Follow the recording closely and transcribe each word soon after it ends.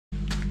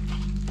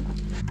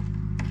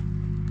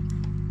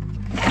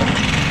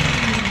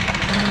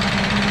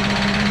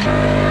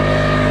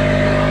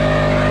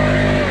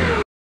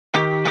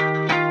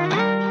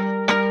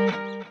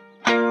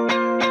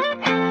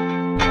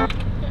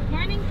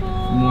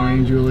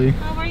morning, Julie.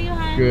 How are you,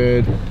 hon?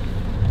 Good.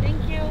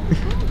 Thank you.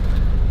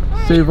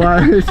 Say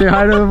bye. Say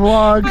hi to the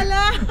vlog.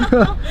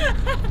 Hello.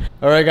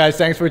 Alright guys,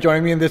 thanks for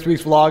joining me in this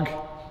week's vlog.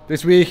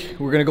 This week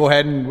we're gonna go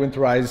ahead and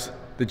winterize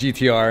the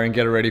GTR and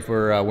get it ready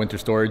for winter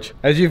storage.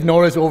 As you've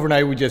noticed,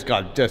 overnight we just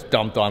got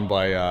dumped on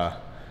by a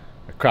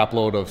crap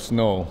load of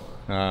snow.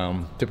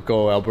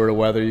 Typical Alberta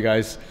weather, you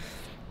guys.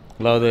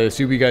 A lot of the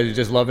Subi guys are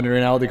just loving it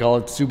right now. They call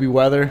it Subi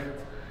weather.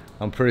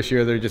 I'm pretty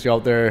sure they're just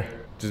out there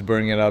just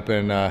burning it up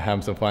and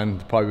having some fun.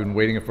 They've probably been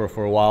waiting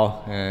for a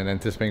while and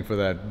anticipating for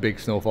that big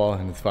snowfall,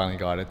 and it's finally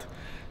got it.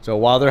 So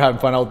while they're having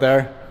fun out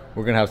there,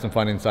 we're gonna have some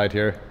fun inside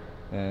here,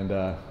 and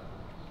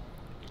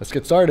let's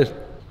get started.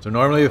 So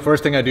normally the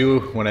first thing I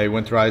do when I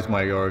winterize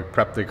or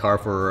prep the car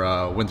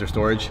for winter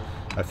storage,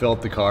 I fill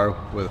up the car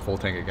with a full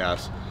tank of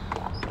gas.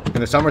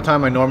 In the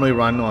summertime, I normally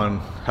run on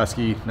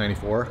Husky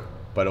 94,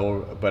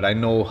 but I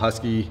know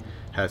Husky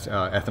has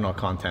ethanol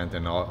content,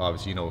 and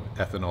obviously, you know,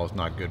 ethanol is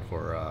not good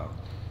for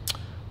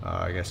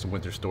I guess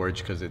winter storage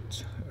because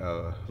it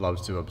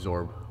loves to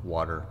absorb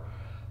water.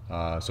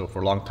 So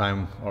for a long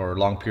time or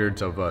long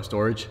periods of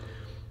storage,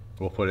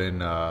 we'll put in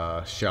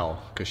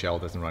Shell, because Shell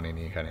doesn't run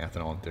any kind of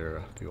ethanol into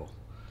their fuel.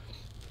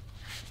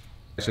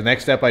 So the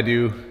next step I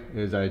do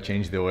is I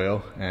change the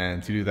oil,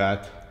 and to do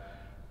that,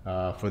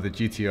 for the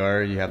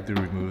GTR, you have to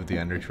remove the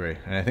under tray.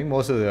 And I think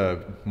most of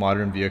the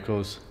modern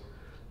vehicles,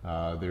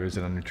 there is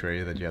an under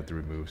tray that you have to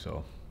remove,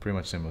 so pretty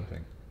much similar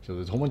thing. So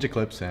there's a whole bunch of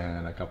clips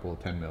and a couple of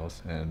 10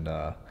 mils, and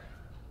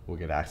we'll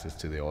get access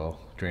to the oil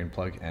drain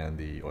plug and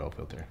the oil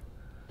filter.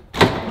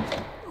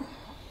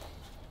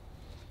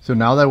 So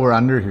now that we're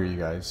under here, you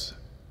guys,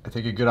 I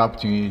take a good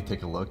opportunity to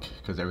take a look,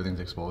 because everything's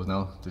exposed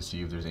now, to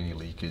see if there's any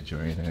leakage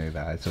or anything like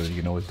that, so you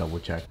can always double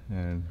check.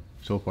 And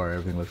so far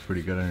everything looks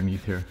pretty good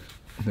underneath here.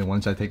 And then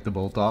once I take the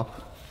bolt off,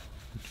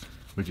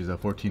 which is a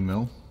 14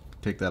 mil,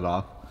 take that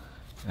off,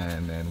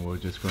 and then we're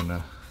just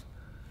gonna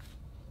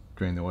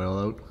drain the oil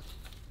out.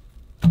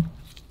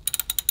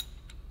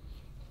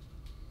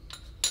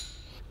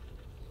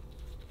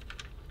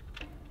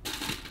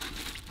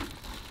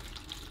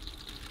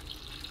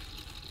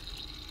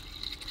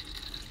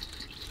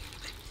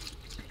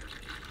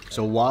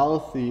 So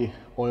while the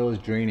oil is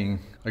draining,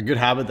 a good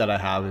habit that I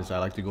have is I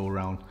like to go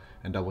around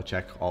and double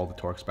check all the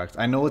torque specs.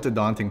 I know it's a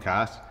daunting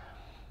task,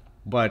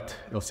 but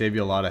it'll save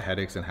you a lot of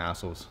headaches and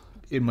hassles.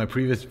 In my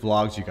previous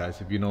vlogs, you guys,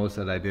 if you noticed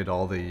that I did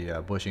all the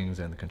bushings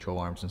and the control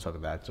arms and stuff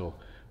like that. So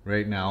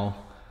right now,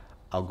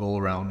 I'll go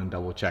around and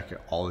double check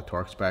all the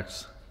torque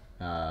specs.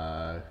 It's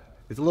a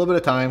little bit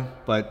of time,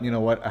 but you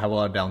know what? I have a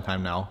lot of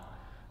downtime now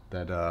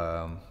that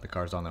the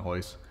car's on the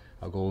hoist.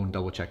 I'll go and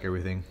double check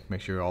everything,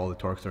 make sure all the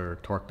torques are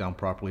torqued down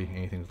properly,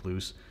 anything's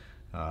loose.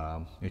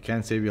 It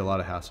can save you a lot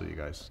of hassle, you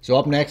guys. So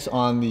up next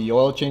on the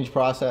oil change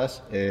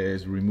process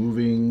is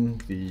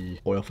removing the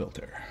oil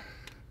filter.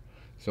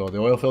 So the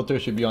oil filter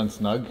should be on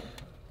snug.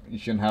 You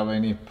shouldn't have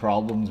any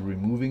problems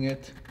removing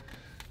it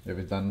if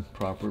it's done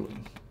properly.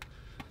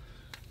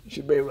 You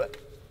should be able to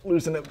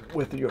loosen it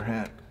with your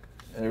hand.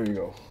 There you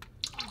go.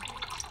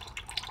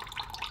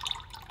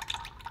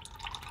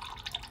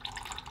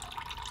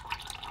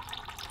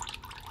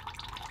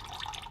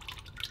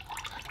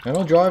 I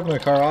don't drive my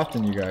car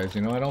often, you guys, you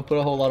know, I don't put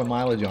a whole lot of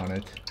mileage on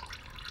it,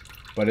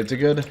 but it's a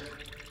good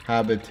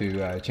habit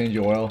to change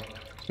your oil,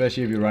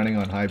 especially if you're running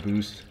on high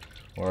boost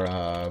or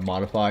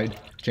modified.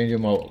 Change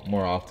them out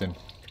more often.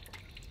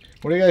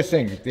 What do you guys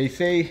think? They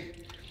say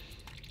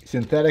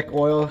synthetic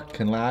oil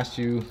can last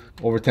you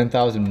over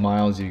 10,000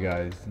 miles, you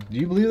guys. Do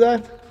you believe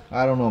that?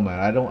 I don't know, man.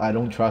 I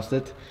don't trust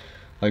it.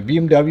 Like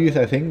BMWs,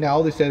 I think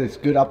now they said it's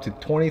good up to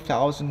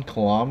 20,000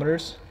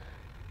 kilometers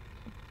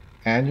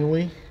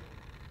annually.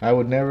 I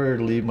would never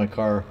leave my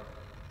car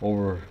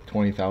over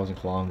 20,000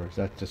 kilometers.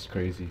 That's just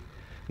crazy.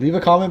 Leave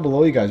a comment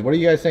below, you guys. What do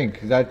you guys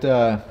think? Is that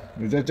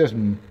just,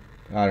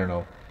 I don't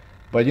know.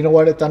 But you know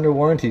what? It's under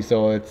warranty,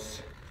 so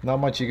it's not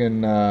much you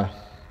can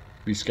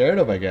be scared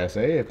of, I guess.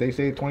 Eh? If they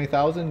say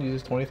 20,000,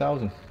 use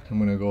 20,000. I'm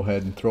gonna go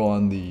ahead and throw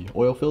on the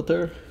oil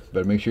filter,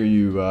 but make sure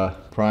you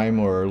prime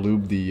or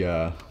lube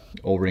the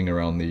O-ring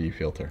around the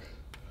filter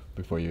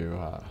before you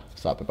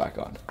slap it back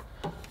on.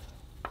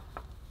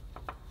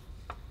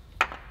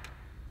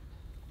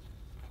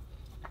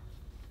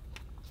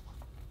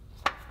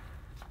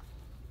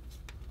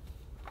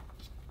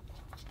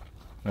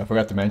 I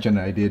forgot to mention,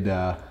 I did,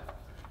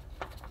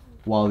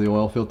 while the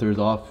oil filter is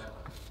off,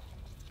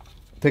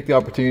 take the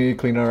opportunity to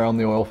clean around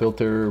the oil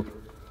filter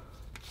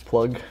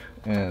plug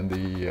and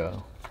the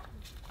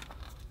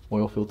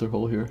oil filter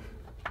hole here.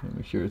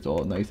 Make sure it's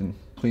all nice and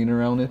clean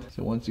around it.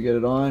 So once you get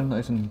it on,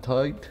 nice and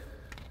tight,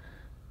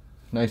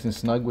 nice and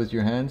snug with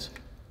your hands,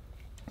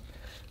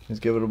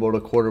 just give it about a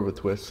quarter of a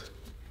twist.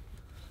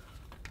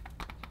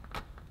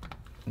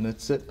 And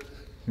that's it.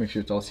 Make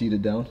sure it's all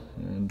seated down,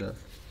 and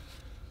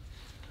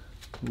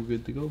we're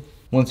good to go.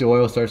 Once the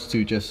oil starts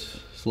to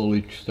just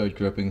slowly start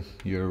dripping,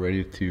 you're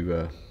ready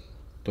to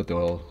put the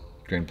oil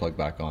drain plug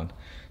back on.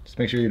 Just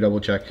make sure you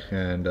double check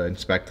and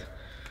inspect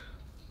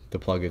the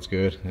plug, it's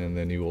good, and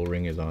the new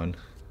O-ring is on.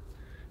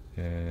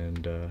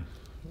 And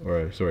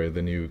or sorry,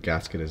 the new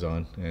gasket is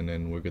on, and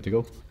then we're good to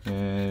go.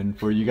 And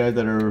for you guys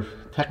that are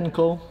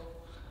technical,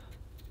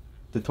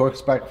 the torque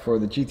spec for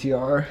the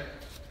GTR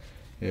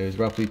is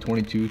roughly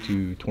 22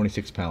 to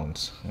 26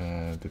 pounds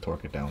to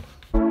torque it down.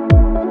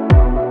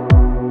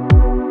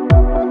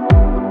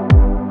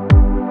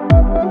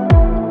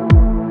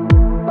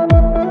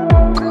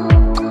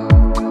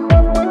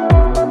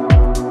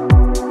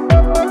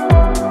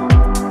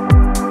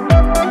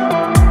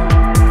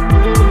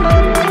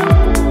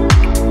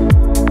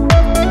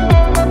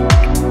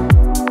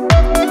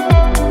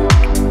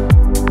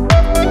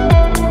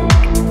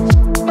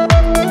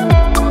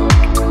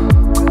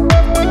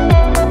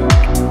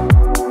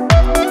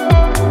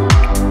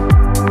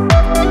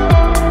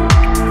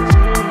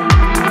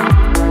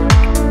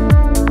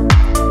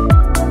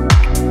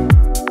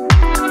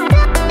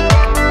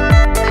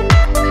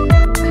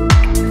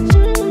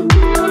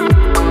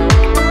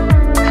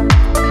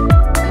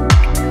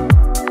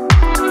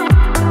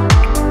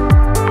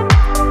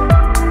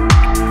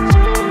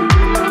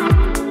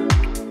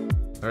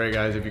 Alright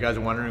guys, if you guys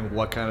are wondering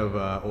what kind of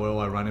oil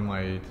I run in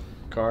my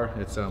car,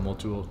 it's a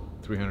Motul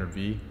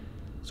 300V.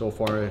 So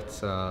far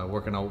it's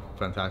working out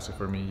fantastic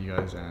for me, you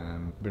guys,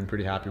 and been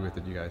pretty happy with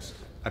it, you guys.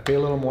 I pay a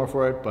little more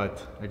for it,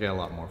 but I get a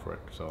lot more for it,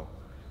 so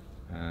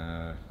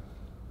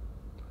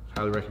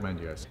highly recommend,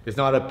 you guys. It's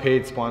not a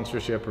paid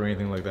sponsorship or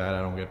anything like that.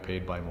 I don't get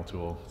paid by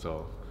Motul,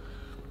 so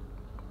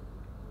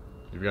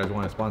if you guys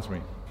want to sponsor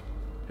me,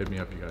 hit me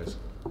up, you guys.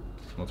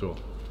 Motul.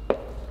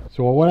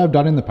 So what I've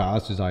done in the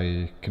past is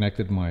I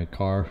connected my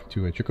car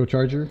to a trickle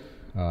charger,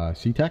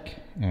 C-Tech,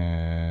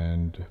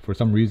 and for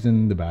some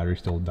reason the battery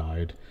still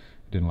died.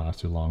 It didn't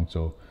last too long.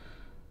 So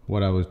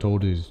what I was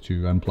told is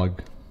to unplug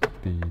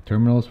the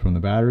terminals from the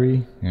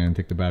battery and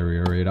take the battery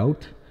array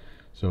out.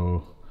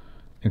 So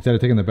instead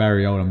of taking the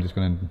battery out, I'm just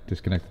going to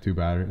disconnect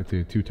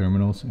the two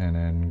terminals and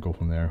then go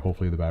from there.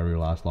 Hopefully the battery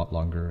will last a lot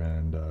longer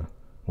and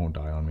won't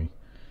die on me.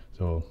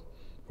 So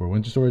for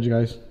winter storage, you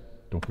guys,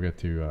 don't forget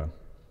to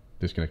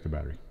disconnect the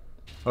battery.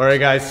 Alright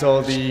guys,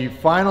 so the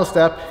final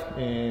step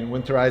in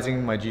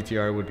winterizing my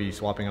GTR would be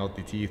swapping out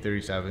the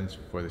T37s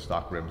for the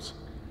stock rims.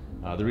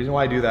 The reason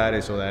why I do that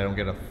is so that I don't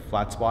get a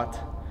flat spot.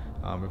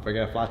 If I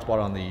get a flat spot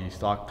on the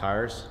stock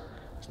tires,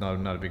 it's not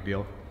a big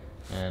deal.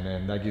 And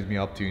then that gives me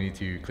the opportunity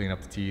to clean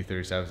up the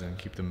T37s and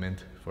keep them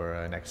mint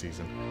for next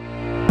season.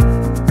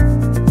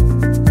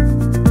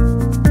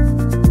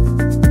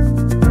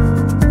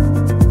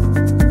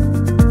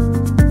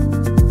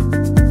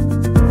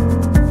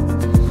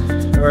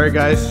 Alright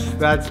guys,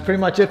 that's pretty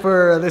much it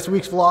for this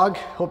week's vlog.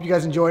 Hope you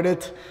guys enjoyed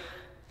it.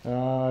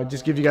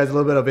 Just give you guys a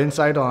little bit of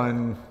insight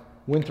on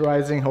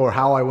winterizing, or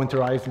how I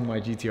winterize in my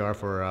GTR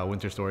for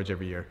winter storage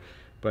every year.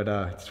 But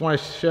just want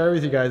to share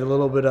with you guys a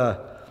little bit a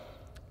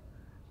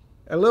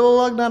little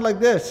lug nut like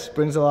this.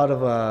 Brings a lot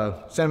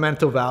of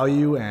sentimental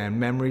value and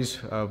memories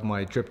of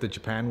my trip to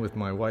Japan with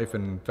my wife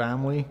and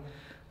family.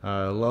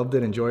 Loved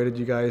it, enjoyed it,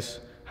 you guys.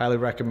 Highly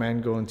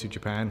recommend going to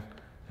Japan,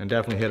 and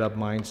definitely hit up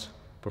Mine's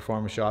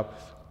Performance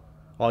Shop.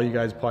 All you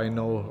guys probably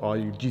know, all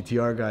you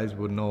GTR guys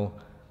would know,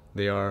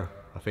 they are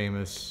a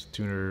famous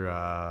tuner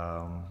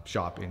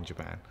shop in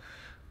Japan.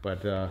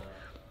 But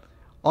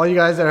all you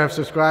guys that have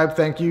subscribed,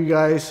 thank you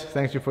guys.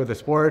 Thank you for the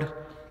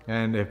support.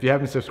 And if you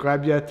haven't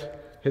subscribed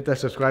yet, hit that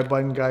subscribe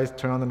button, guys.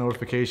 Turn on the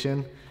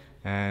notification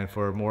and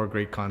for more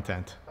great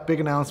content. Big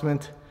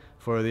announcement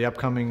for the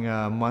upcoming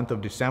month of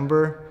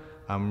December.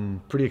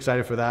 I'm pretty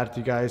excited for that,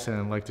 you guys,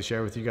 and I'd like to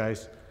share with you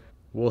guys.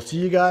 We'll see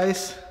you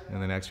guys in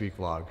the next week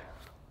vlog.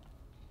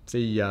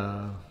 See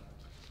ya.